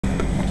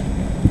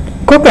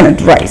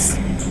Coconut rice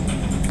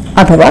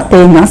അഥവാ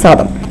തേങ്ങാ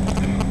sadam.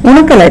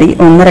 ഉണക്കലരി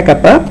 1.5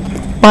 cup,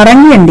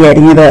 പറങ്ങിയണ്ടി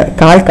അരിഞ്ഞത്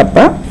 1/4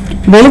 കപ്പ്,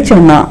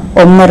 വെളിച്ചെണ്ണ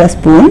 1.5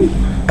 സ്പൂൺ,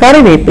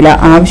 കറിവേപ്പില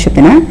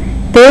ആവശ്യത്തിന്,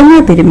 തേങ്ങ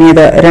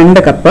തിരുമിയത്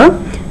 2 കപ്പ്,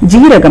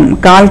 ജീരകം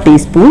 1/4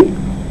 ടീസ്പൂൺ,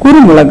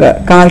 കുരുമുളക്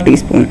 1/4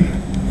 ടീസ്പൂൺ.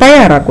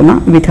 തയ്യാറാക്കുന്ന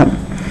വിധം: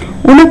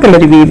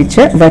 ഉണക്കലരി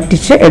വേവിച്ച്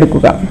വറ്റിച്ച്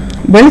എടുക്കുക.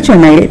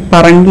 വെളിച്ചെണ്ണയിൽ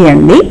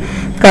പറങ്കിയണ്ടി,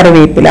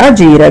 കറിവേപ്പില,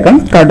 ജീരകം,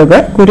 കടുക്,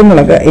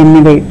 കുരുമുളക്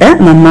എന്നിവയിട്ട്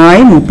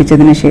നന്നായി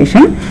മൂപ്പിച്ചതിന്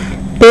ശേഷം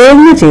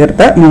തേങ്ങ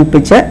ചേർത്ത്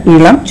മൂപ്പിച്ച്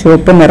ഇളം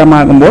ചുവപ്പ്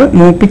നിറമാകുമ്പോൾ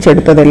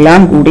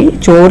മൂപ്പിച്ചെടുത്തതെല്ലാം കൂടി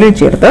ചോറിൽ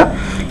ചേർത്ത്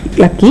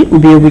ഇളക്കി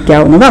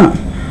ഉപയോഗിക്കാവുന്നതാണ്.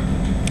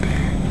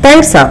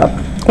 തൈര് സാദം: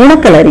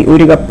 ഉണക്കലരി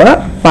 1 കപ്പ്,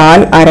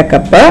 പാൽ 1/2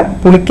 കപ്പ്,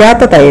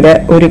 പുളിക്കാത്ത തൈര്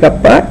 1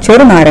 കപ്പ്,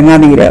 ചെറുനാരങ്ങാ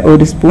നീര്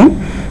 1 സ്പൂൺ,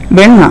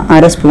 വെണ്ണ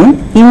 1/2 സ്പൂൺ,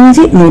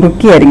 ഇഞ്ചി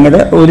നുറുക്കി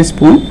അരിഞ്ഞത് 1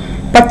 സ്പൂൺ,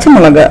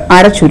 പച്ചമുളക്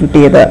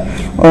അരച്ചുരുട്ടിയത്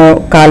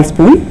 1/4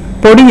 സ്പൂൺ,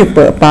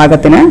 പൊടിയുപ്പ്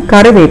പാകത്തിന്,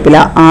 കറിവേപ്പില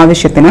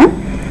ആവശ്യത്തിന്,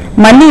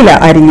 മല്ലിയില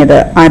അരിഞ്ഞത്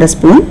 1/2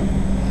 സ്പൂൺ.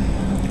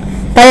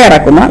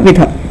 തയ്യാറാക്കുന്ന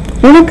വിധം: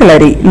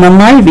 ഉണക്കലരി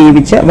നന്നായി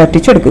വേവിച്ച്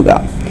വറ്റിച്ചെടുക്കുക.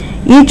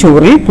 ഈ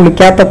ചോറിൽ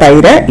പുളിക്കാത്ത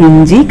തൈര്,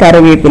 ഇഞ്ചി,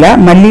 കറിവേപ്പില,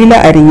 മല്ലിയില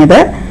അരിഞ്ഞത്,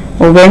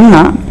 വെണ്ണ,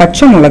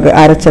 പച്ചമുളക്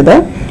അരച്ചത്,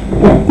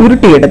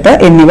 ഉരുട്ടിയെടുത്ത്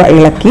എന്നിവ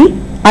ഇളക്കി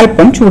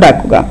അല്പം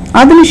ചൂടാക്കുക.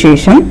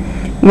 അതിനുശേഷം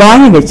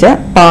വാങ്ങിവെച്ച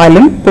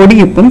പാലും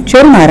പൊടിയുപ്പും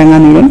ചെറുനാരങ്ങാ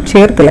നീരും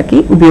ചേർത്തിളക്കി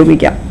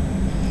ഉപയോഗിക്കാം.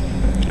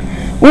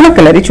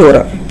 ഉണക്കലരി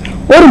ചോറ്: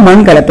 ഒരു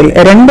മൺകലത്തിൽ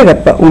 2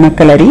 കപ്പ്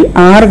ഉണക്കലരി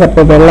 6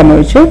 കപ്പ്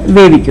വെള്ളമൊഴിച്ച്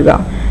വേവിക്കുക.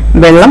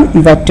 വെള്ളം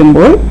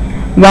വറ്റുമ്പോൾ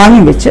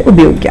വാങ്ങിവെച്ച്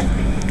ഉപയോഗിക്കാം.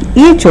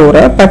 ഈ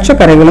ചോറ്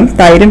പച്ചക്കറികളും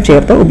തൈരും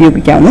ചേർത്ത്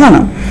ഉപയോഗിക്കാവുന്നതാണ്.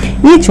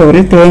 ഈ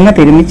ചോറിൽ തേങ്ങ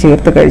തിരുമ്മി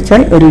ചേർത്ത്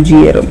കഴിച്ചാൽ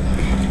രുചിയേറും.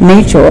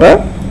 നെയ്ച്ചോറ്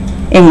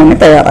എങ്ങനെ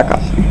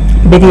തയ്യാറാക്കാം?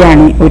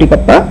 ബിരിയാണി 1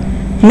 കപ്പ്,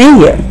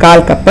 നെയ്യ്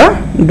 1/4 കപ്പ്,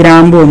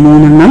 ഗ്രാമ്പൂ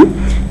 3 എണ്ണം,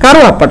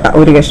 കറുവാപ്പട്ട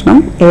 1 കഷ്ണം,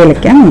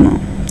 ഏലക്ക 3.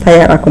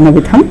 തയ്യാറാക്കുന്ന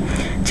വിധം: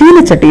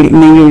 ചീനച്ചട്ടിയിൽ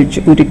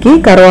നെയ്യൊഴിച്ച് ഉരുക്കി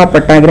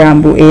കറുവാപ്പട്ട,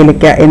 ഗ്രാമ്പൂ,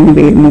 ഏലക്ക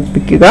എന്നിവയിൽ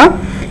മൂപ്പിക്കുക.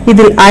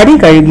 ഇതിൽ അരി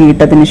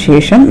കഴുകിയിട്ടതിനു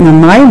ശേഷം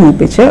നന്നായി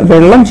മൂപ്പിച്ച്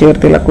വെള്ളം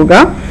ചേർത്തിളക്കുക.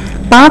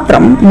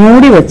 പാത്രം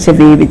മൂടി വെച്ച്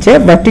വേവിച്ച്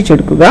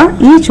വറ്റിച്ചെടുക്കുക.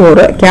 ഈ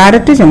ചോറ്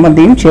ക്യാരറ്റ്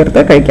ചമ്മന്തിയും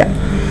ചേർത്ത് കഴിക്കാം.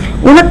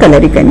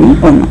 ഉണക്കലരി കഞ്ഞി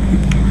 1.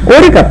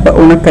 1 കപ്പ്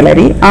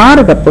ഉണക്കലരി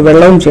 6 കപ്പ്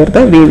വെള്ളവും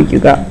ചേർത്ത്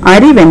വേവിക്കുക.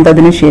 അരി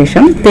വെന്തതിനു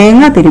ശേഷം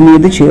തേങ്ങ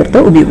തിരുമിയത്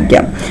ചേർത്ത്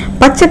ഉപയോഗിക്കാം.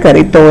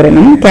 പച്ചക്കറി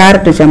തോരനും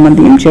ക്യാരറ്റ്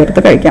ചമ്മന്തിയും ചേർത്ത്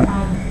കഴിക്കാം.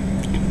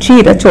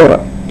 ചീരച്ചോറ്: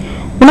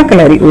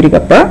 ഉണക്കലരി 1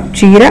 കപ്പ്,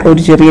 ചീര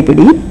 1 ചെറിയ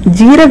പിടി,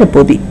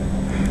 ജീരകപ്പൊടി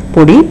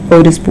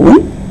 1 സ്പൂൺ,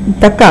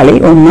 തക്കാളി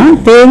 1,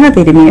 തേങ്ങ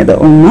തിരുമിയത്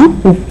 1,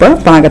 ഉപ്പ്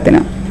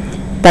പാകത്തിന്.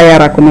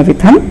 തയ്യാറാക്കുന്ന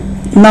വിധം: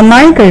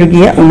 നന്നായി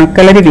കഴുകിയ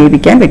ഉണക്കലരി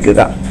വേവിക്കാൻ വെക്കുക.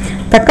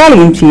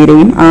 തക്കാളിയും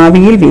ചീരയും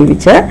ആവിയിൽ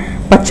വേവിച്ച്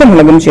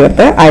പച്ചമുളകും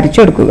ചേർത്ത്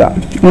അരിച്ചെടുക്കുക.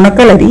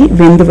 ഉണക്കലരി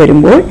വെന്തു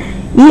വരുമ്പോൾ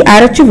ഈ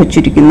അരച്ചു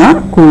വെച്ചിരിക്കുന്ന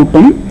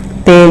കൂട്ടും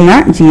തേങ്ങ,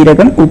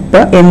 ജീരകം,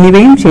 ഉപ്പ്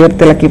എന്നിവയും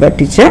ചേർത്തിളക്കി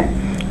വറ്റിച്ച്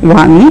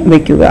വാങ്ങി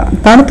വെക്കുക.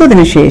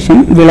 തണുത്തതിനു ശേഷം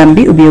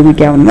വിളമ്പി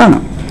ഉപയോഗിക്കാവുന്നതാണ്.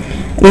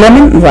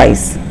 ലെമൺ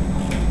റൈസ്: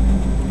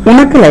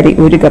 ഉണക്കലരി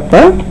 1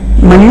 കപ്പ്,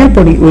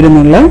 മഞ്ഞൾപ്പൊടി 1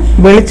 നുള്ള്,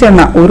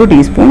 വെളിച്ചെണ്ണ 1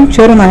 ടീസ്പൂൺ,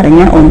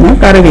 ചെറുനാരങ്ങ 1,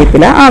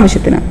 കറിവേപ്പില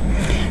ആവശ്യത്തിന്.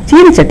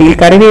 ചീനച്ചട്ടിയിൽ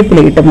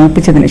കറിവേപ്പിലയിട്ട്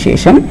മൂപ്പിച്ചതിന്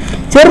ശേഷം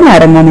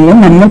ചെറുനാരങ്ങ നീരും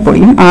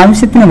മഞ്ഞൾപ്പൊടിയും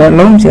ആവശ്യത്തിന്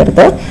വെള്ളവും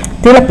ചേർത്ത്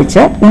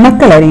തിളപ്പിച്ച്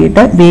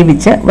ഉണക്കലരിയിട്ട്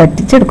വേവിച്ച്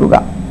വറ്റിച്ചെടുക്കുക.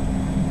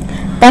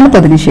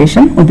 തണുത്തതിനു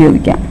ശേഷം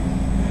ഉപയോഗിക്കാം.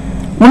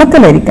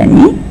 ഉണക്കലരി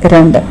കഞ്ഞി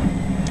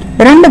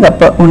 2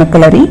 കപ്പ്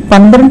ഉണക്കലരി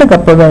 12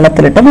 കപ്പ്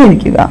വെള്ളത്തിലിട്ട്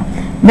വേവിക്കുക.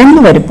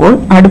 വെന്തു വരുമ്പോൾ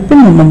അടുപ്പിൽ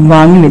നിന്നും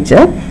വാങ്ങിവെച്ച്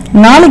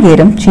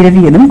നാളികേരം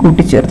ചിരവിയതും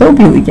കൂട്ടിച്ചേർത്ത്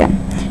ഉപയോഗിക്കാം.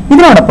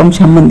 ഇതിനോടൊപ്പം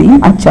ചമ്മന്തിയും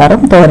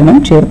അച്ചാറും തോരനും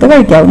ചേർത്ത്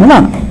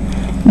കഴിക്കാവുന്നതാണ്.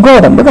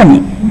 ഗോതമ്പ് കഞ്ഞി: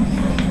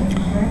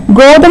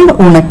 ഗോതമ്പ്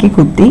ഉണക്കി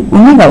കുത്തി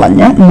ഉണി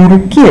കളഞ്ഞ്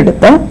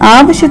നുറുക്കിയെടുത്ത്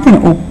ആവശ്യത്തിന്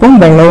ഉപ്പും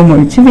വെള്ളവും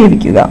ഒഴിച്ച്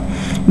വേവിക്കുക.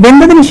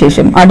 വെന്തതിനു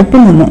ശേഷം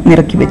അടുപ്പിൽ നിന്ന്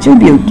നിറക്കി വെച്ച്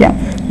ഉപയോഗിക്കാം.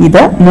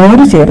 ഇത്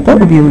മോര് ചേർത്ത്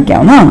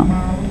ഉപയോഗിക്കാവുന്നതാണ്.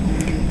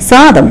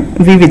 സാദം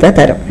വിവിധ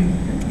തരം: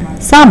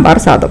 സാമ്പാർ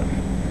സാദം.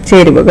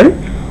 ചേരുവകൾ: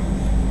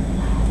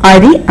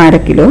 അരി 1/2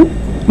 കിലോ,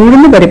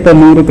 ഉഴുന്നുപരിപ്പ്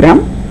 100 ഗ്രാം,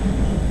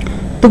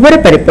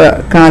 തുവരപ്പരിപ്പ്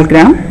 1/4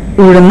 ഗ്രാം,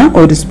 ഉഴുന്ന്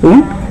 1 സ്പൂൺ,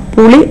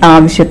 പുളി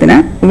ആവശ്യത്തിന്,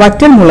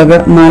 വറ്റൽമുളക്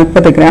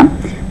 40 ഗ്രാം,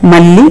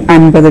 മല്ലി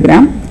 50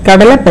 ഗ്രാം,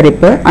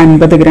 കടലപ്പരിപ്പ്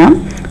 50 ഗ്രാം,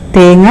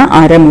 തേങ്ങ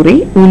 1/2 മുറി,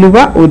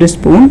 ഉലുവ 1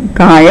 സ്പൂൺ,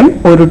 കായം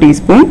 1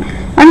 ടീസ്പൂൺ,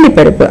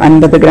 അണ്ടിപ്പരിപ്പ്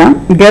 50 ഗ്രാം,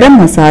 ഗരം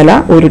മസാല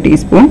 1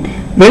 ടീസ്പൂൺ,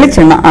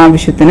 വെളിച്ചെണ്ണ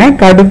ആവശ്യത്തിന്,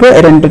 കടുക്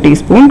 2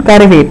 ടീസ്പൂൺ,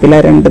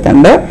 കറിവേപ്പില 2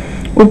 തണ്ട്,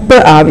 ഉപ്പ്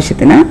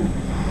ആവശ്യത്തിന്.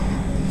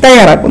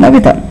 തയ്യാറാക്കുന്ന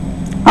വിധം: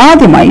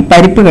 ആദ്യമായി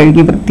പരിപ്പ്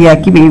കഴുകി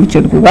വൃത്തിയാക്കി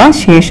വേവിച്ചെടുക്കുക.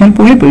 ശേഷം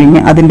പുളി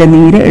പിഴിഞ്ഞ് അതിന്റെ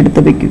നീര്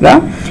എടുത്തു വെക്കുക.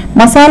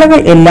 മസാലകൾ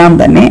എല്ലാം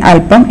തന്നെ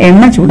അല്പം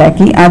എണ്ണ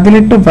ചൂടാക്കി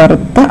അതിലിട്ട്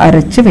വറുത്ത്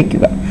അരച്ച്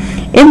വെക്കുക.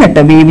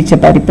 എന്നിട്ട് വേവിച്ച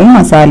പരിപ്പും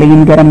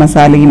മസാലയും ഗരം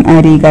മസാലയും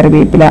അരി,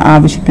 കറിവേപ്പില,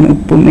 ആവശ്യത്തിന്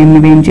ഉപ്പും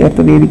എന്നിവയും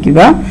ചേർത്ത് വേവിക്കുക.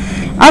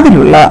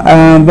 അതിലുള്ള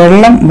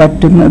വെള്ളം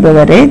വറ്റുന്നത്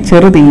വരെ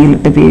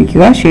ചെറുതീയിലിട്ട്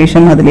വേവിക്കുക.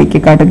 ശേഷം അതിലേക്ക്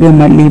കടുക്,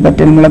 മല്ലി,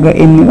 വറ്റൽമുളക്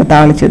എന്നിവ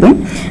താളിച്ചതും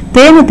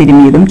തേങ്ങ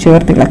തിരുമിയതും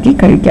ചേർത്തിളക്കി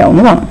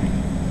കഴിക്കാവുന്നതാണ്.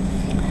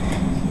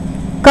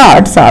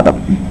 കാട് സാദം.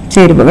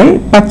 ചേരുവകൾ: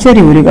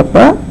 പച്ചരി 1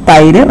 കപ്പ്,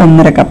 തൈര്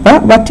 1.5 കപ്പ്,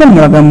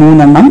 വറ്റൽമുളക് 3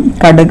 എണ്ണം,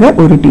 കടുക്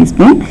 1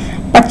 ടീസ്പൂൺ,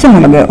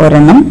 പച്ചമുളക് 1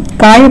 എണ്ണം,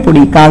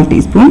 കായപ്പൊടി 1/4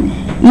 ടീസ്പൂൺ,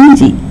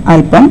 ഇഞ്ചി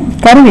അല്പം,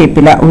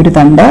 കറിവേപ്പില ഒരു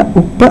തണ്ട്,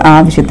 ഉപ്പ്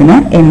ആവശ്യത്തിന്,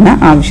 എണ്ണ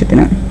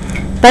ആവശ്യത്തിന്.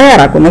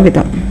 തയ്യാറാക്കുന്ന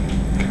വിധം: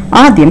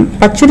 ആദ്യം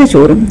പച്ചരി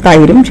ചോറും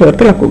തൈരും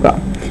ചേർത്തിളക്കുക.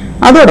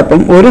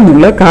 അതോടൊപ്പം ഒരു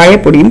നുള്ള്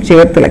കായപ്പൊടിയും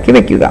ചേർത്തിളക്കി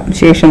വെക്കുക.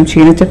 ശേഷം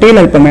ചീനച്ചട്ടിയിൽ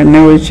അല്പം എണ്ണ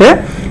ഒഴിച്ച്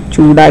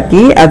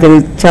ചൂടാക്കി അതിൽ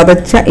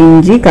ചതച്ച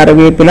ഇഞ്ചി,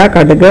 കറിവേപ്പില,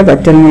 കടുക്,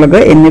 വറ്റൽമുളക്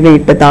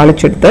എന്നിവയിട്ട്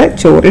താളിച്ചെടുത്ത്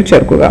ചോറിൽ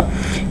ചേർക്കുക.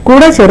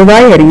 കൂടെ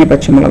ചെറുതായി അരിഞ്ഞ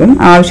പച്ചമുളകും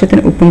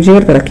ആവശ്യത്തിന് ഉപ്പും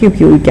ചേർത്തിളക്കി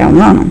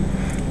ഉപയോഗിക്കാവുന്നതാണ്.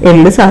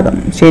 എള്ള് സാദം.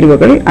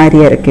 ചേരുവകൾ: അരി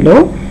 1/2 കിലോ,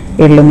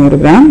 എള്ള് 100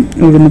 ഗ്രാം,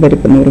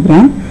 ഉഴുന്നുപരിപ്പ് 100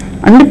 ഗ്രാം,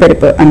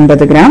 അണ്ടിപ്പരിപ്പ്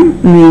 50 ഗ്രാം,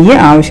 നെയ്യ്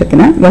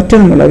ആവശ്യത്തിന്,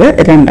 വറ്റൽമുളക്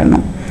 2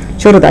 എണ്ണം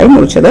ചെറുതായി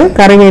മുറിച്ചത്,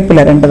 കറിവേപ്പില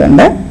 2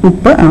 തണ്ട്,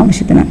 ഉപ്പ്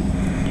ആവശ്യത്തിന്.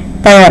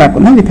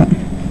 തയ്യാറാക്കുന്ന വിധം: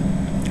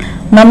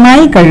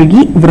 നന്നായി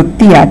കഴുകി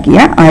വൃത്തിയാക്കിയ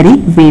അരി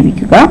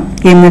വേവിക്കുക.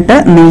 എന്നിട്ട്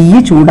നെയ്യ്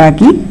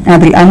ചൂടാക്കി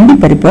അതിൽ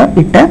അണ്ടിപ്പരിപ്പ്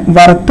ഇട്ട്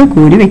വറുത്തു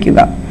കോരി വെക്കുക.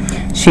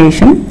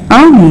 ശേഷം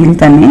ആ നെയ്യിൽ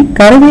തന്നെ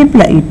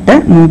കറിവേപ്പില ഇട്ട്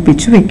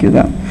മൂപ്പിച്ചു വെക്കുക.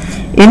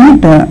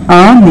 എന്നിട്ട്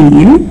ആ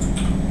നെയ്യിൽ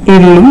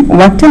എള്ളും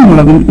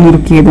വറ്റൽമുളകും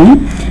നുറുക്കിയതും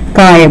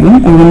കായവും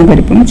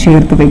ഉഴുന്നുപരിപ്പും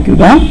ചേർത്ത്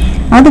വയ്ക്കുക.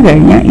 അത്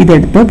കഴിഞ്ഞ്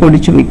ഇതെടുത്ത്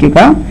പൊടിച്ചു വയ്ക്കുക.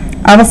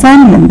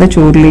 അവസാനം വെന്ത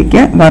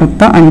ചോറിലേക്ക്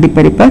വറുത്ത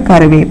അണ്ടിപ്പരിപ്പ്,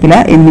 കറിവേപ്പില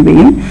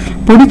എന്നിവയും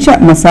പൊടിച്ച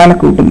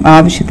മസാലക്കൂട്ടും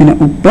ആവശ്യത്തിന്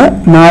ഉപ്പ്,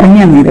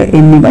 നാരങ്ങാനീര്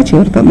എന്നിവ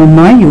ചേർത്ത്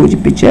നന്നായി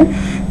യോജിപ്പിച്ച്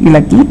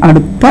ഇളക്കി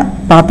അടുത്ത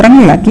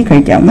പാത്രങ്ങളിലാക്കി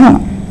കഴിക്കാവുന്നതാണ്.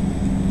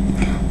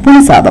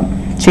 പുളിസാദം.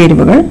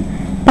 ചേരുവകൾ: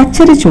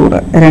 പച്ചരി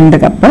ചോറ് 2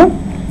 കപ്പ്,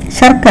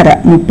 ശർക്കര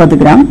 30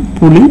 ഗ്രാം,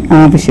 പുളി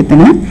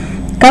ആവശ്യത്തിന്,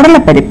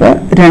 കടലപ്പരിപ്പ്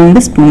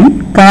 2 സ്പൂൺ,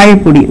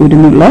 കായപ്പൊടി 1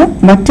 നുള്ള്,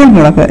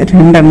 വറ്റൽമുളക്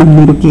 2 എണ്ണം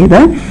നുറുക്കിയത്,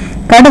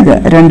 കടുക്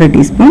 2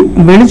 ടീസ്പൂൺ,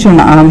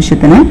 വെളിച്ചെണ്ണ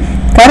ആവശ്യത്തിന്,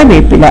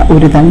 കറിവേപ്പില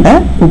 1 തണ്ട്,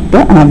 ഉപ്പ്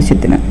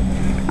ആവശ്യത്തിന്.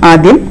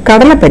 ആദ്യം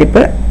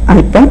കടലപ്പരിപ്പ്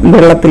അല്പം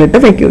വെള്ളത്തിലിട്ട്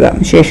വയ്ക്കുക.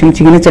 ശേഷം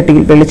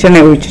ചീനച്ചട്ടിയിൽ വെളിച്ചെണ്ണ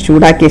ഒഴിച്ച്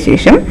ചൂടാക്കിയ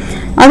ശേഷം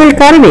അതിൽ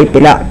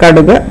കറിവേപ്പില,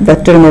 കടുക്,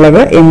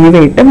 വറ്റൽമുളക്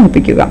എന്നിവയിട്ട്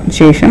മൂപ്പിക്കുക.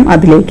 ശേഷം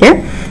അതിലേക്ക്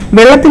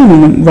വെള്ളത്തിൽ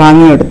നിന്നും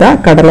വാങ്ങിയെടുത്ത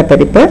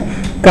കടലപ്പരിപ്പ്,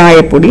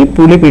 കായപ്പൊടി,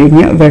 പുളി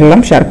പിഴിഞ്ഞ്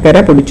വെള്ളം, ശർക്കര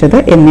പൊടിച്ചത്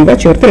എന്നിവ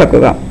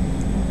ചേർത്തിളക്കുക.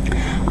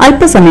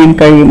 അല്പസമയം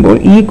കഴിയുമ്പോൾ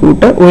ഈ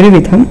കൂട്ട്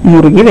ഒരുവിധം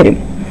മുറുകി വരും.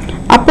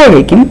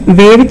 അപ്പോഴേക്കും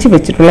വേവിച്ച്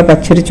വെച്ചിട്ടുള്ള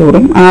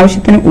പച്ചരിച്ചോറും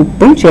ആവശ്യത്തിന്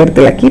ഉപ്പും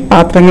ചേർത്തിളക്കി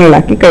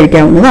പാത്രങ്ങളിലാക്കി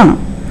കഴിക്കാവുന്നതാണ്.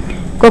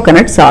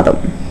 കോക്കനട്ട് സാദം.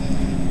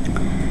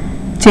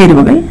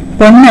 ചേരുവകൾ: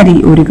 പൊന്നരി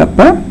 1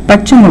 കപ്പ്,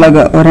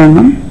 പച്ചമുളക് 1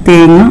 എണ്ണം,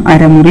 തേങ്ങ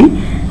അരമുറി,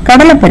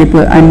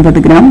 കടലപ്പരിപ്പ്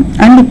 50 ഗ്രാം,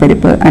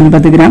 അണ്ടിപ്പരിപ്പ്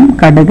 50 ഗ്രാം,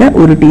 കടുക്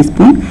 1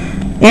 ടീസ്പൂൺ,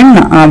 എണ്ണ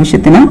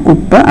ആവശ്യത്തിന്,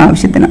 ഉപ്പ്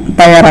ആവശ്യത്തിന്.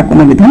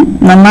 തയ്യാറാക്കുന്ന വിധം: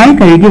 നന്നായി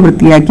കഴുകി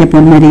വൃത്തിയാക്കിയ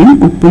പൊന്നരിയും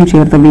ഉപ്പും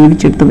ചേർത്ത്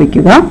വേവിച്ചെടുത്ത്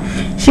വയ്ക്കുക.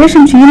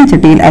 ശേഷം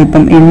ചീനച്ചട്ടിയിൽ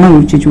അല്പം എണ്ണ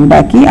ഒഴിച്ച്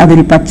ചൂടാക്കി അതിൽ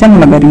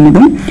പച്ചമുളക്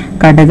അരിഞ്ഞതും,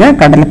 കടുക്,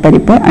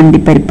 കടലപ്പരിപ്പ്,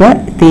 അണ്ടിപ്പരിപ്പ്,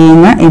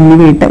 തേങ്ങ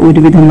എന്നിവയിട്ട്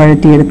ഒരുവിധം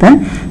വഴറ്റിയെടുത്ത്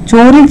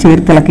ചോറിൽ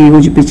ചേർത്തിളക്കി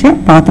യോജിപ്പിച്ച്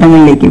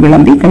പാത്രങ്ങളിലേക്ക്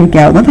വിളമ്പി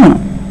കഴിക്കാവുന്നതാണ്.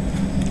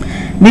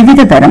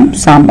 വിവിധ തരം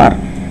സാമ്പാർ.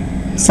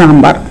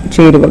 സാമ്പാർ.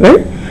 ചേരുവകൾ: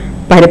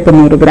 പരിപ്പ്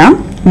 100 ഗ്രാം,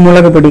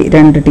 മുളക് പൊടി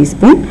 2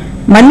 ടീസ്പൂൺ,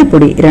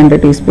 മല്ലിപ്പൊടി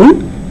 2 ടീസ്പൂൺ,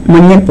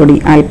 മഞ്ഞൾപ്പൊടി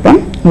അല്പം,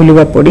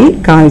 ഉലുവപ്പൊടി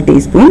 1/4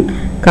 ടീസ്പൂൺ,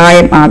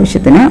 കായം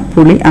ആവശ്യത്തിന്,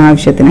 പുളി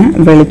ആവശ്യത്തിന്,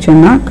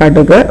 വെളിച്ചെണ്ണ,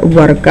 കടുക്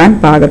വറുക്കാൻ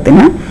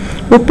പാകത്തിന്,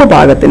 ഉപ്പ്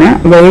പാകത്തിന്,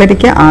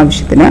 വെള്ളരിക്ക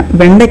ആവശ്യത്തിന്,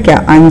 വെണ്ടയ്ക്ക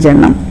 5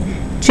 എണ്ണം,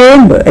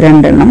 ചേമ്പ്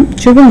 2 എണ്ണം,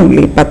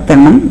 ചുവന്നുള്ളി 10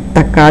 എണ്ണം,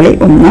 തക്കാളി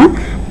 1,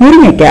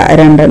 മുരിങ്ങയ്ക്ക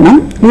 2 എണ്ണം,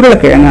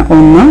 ഉരുളക്കിഴങ്ങ്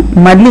 1,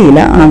 മല്ലിയില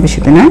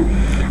ആവശ്യത്തിന്,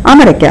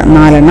 അമരയ്ക്ക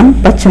 4 എണ്ണം,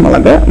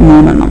 പച്ചമുളക്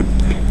 3 എണ്ണം,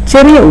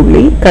 ചെറിയ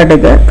ഉള്ളി,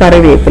 കടുക്,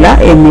 കറിവേപ്പില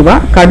എന്നിവ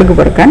കടുക്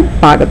വറുക്കാൻ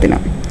പാകത്തിന്.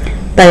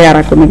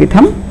 തയ്യാറാക്കുന്ന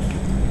വിധം: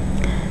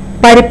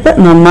 പരിപ്പ്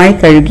നന്നായി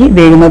കഴുകി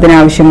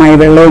വേകുന്നതിനാവശ്യമായ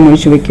വെള്ളവും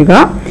ഒഴിച്ചു വെക്കുക.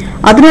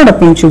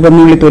 അതിനോടൊപ്പം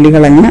ചുവന്നുള്ളി തൊലി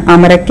കളഞ്ഞ്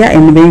അമരയ്ക്ക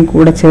എന്നിവയും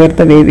കൂടെ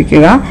ചേർത്ത്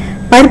വേവിക്കുക.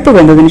 പരിപ്പ്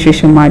വെന്തതിനു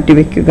ശേഷം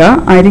മാറ്റിവെക്കുക.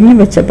 അരിഞ്ഞു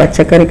വെച്ച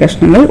പച്ചക്കറി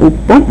കഷ്ണങ്ങൾ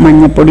ഉപ്പും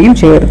മഞ്ഞപ്പൊടിയും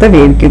ചേർത്ത്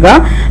വേവിക്കുക.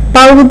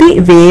 പകുതി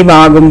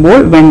വേവാകുമ്പോൾ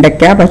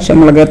വെണ്ടയ്ക്ക,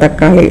 പച്ചമുളക്,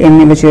 തക്കാളി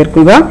എന്നിവ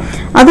ചേർക്കുക.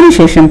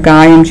 അതിനുശേഷം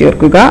കായം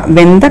ചേർക്കുക.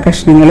 വെന്ത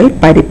കഷ്ണങ്ങളിൽ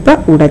പരിപ്പ്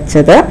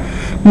ഉടച്ചത്,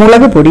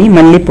 മുളക് പൊടി,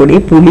 മല്ലിപ്പൊടി,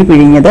 പുളി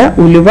പിഴിഞ്ഞത്,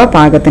 ഉലുവ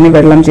പാകത്തിന്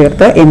വെള്ളം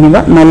ചേർത്ത് എന്നിവ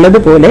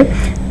നല്ലതുപോലെ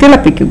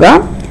തിളപ്പിക്കുക.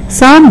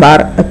 സാമ്പാർ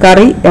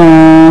കറി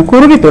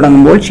കുറുകി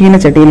തുടങ്ങുമ്പോൾ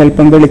ചീനച്ചട്ടിയിൽ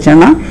അല്പം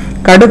വെളിച്ചെണ്ണ,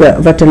 കടുക്,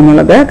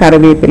 വറ്റൽമുളക്,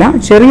 കറിവേപ്പില,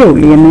 ചെറിയ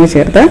ഉള്ളി എന്നിവ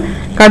ചേർത്ത്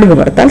കടുക്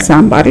വറുത്താൽ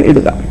സാമ്പാറിൽ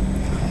ഇടുക.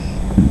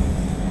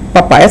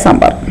 പപ്പായ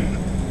സാമ്പാർ.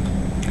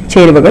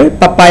 ചേരുവകൾ: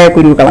 പപ്പായ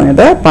കുരു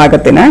കളഞ്ഞത്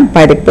പാകത്തിന്,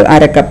 പരിപ്പ്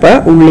 1/2 കപ്പ്,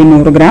 ഉള്ളി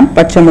 100 ഗ്രാം,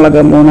 പച്ചമുളക്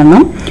 3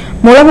 എണ്ണം,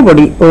 മുളക്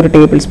പൊടി 1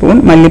 ടേബിൾ സ്പൂൺ,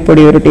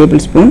 മല്ലിപ്പൊടി 1 ടേബിൾ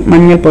സ്പൂൺ,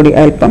 മഞ്ഞൾപ്പൊടി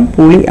അല്പം,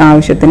 പുളി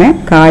ആവശ്യത്തിന്,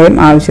 കായം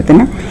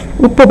ആവശ്യത്തിന്,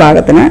 ഉപ്പ്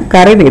പാകത്തിന്,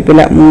 കറിവേപ്പില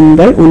 3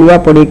 മുതൽ,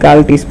 ഉലുവപ്പൊടി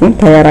 1/4 ടീസ്പൂൺ.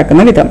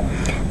 തയ്യാറാക്കുന്ന വിധം: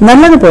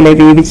 നല്ലതുപോലെ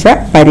വേവിച്ച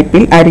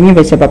പരിപ്പിൽ അരിഞ്ഞു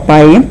വെച്ച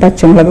പപ്പായയും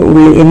പച്ചമുളക്,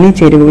 ഉള്ളി എന്നീ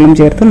ചേരുവകളും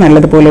ചേർത്ത്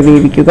നല്ലതുപോലെ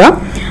വേവിക്കുക.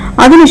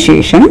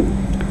 അതിനുശേഷം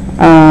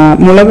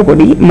മുളക്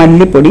പൊടി,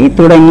 മല്ലിപ്പൊടി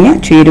തുടങ്ങിയ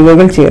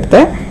ചേരുവകൾ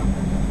ചേർത്ത്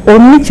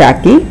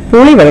ഒന്നിച്ചാക്കി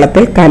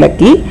പുളിവെള്ളത്തിൽ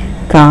കലക്കി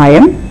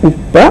കായം,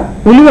 ഉപ്പ്,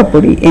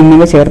 ഉലുവപ്പൊടി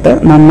എന്നിവ ചേർത്ത്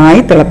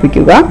നന്നായി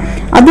തിളപ്പിക്കുക.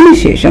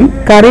 അതിനുശേഷം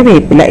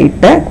കറിവേപ്പില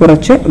ഇട്ട്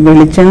കുറച്ച്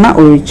വെളിച്ചെണ്ണ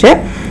ഒഴിച്ച്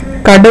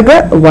കടുക്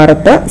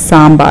വറുത്ത്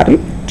സാമ്പാറിൽ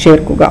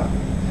ചേർക്കുക.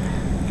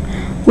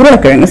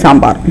 ഉരുളക്കിഴങ്ങ്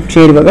സാമ്പാർ.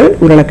 ചേരുവകൾ: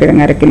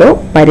 ഉരുളക്കിഴങ്ങ് 1/2 കിലോ,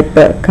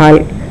 പരിപ്പ്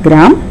 1/4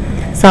 ഗ്രാം,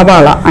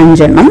 സവാള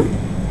 5 എണ്ണം,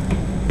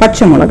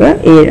 പച്ചമുളക്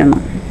 7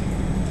 എണ്ണം.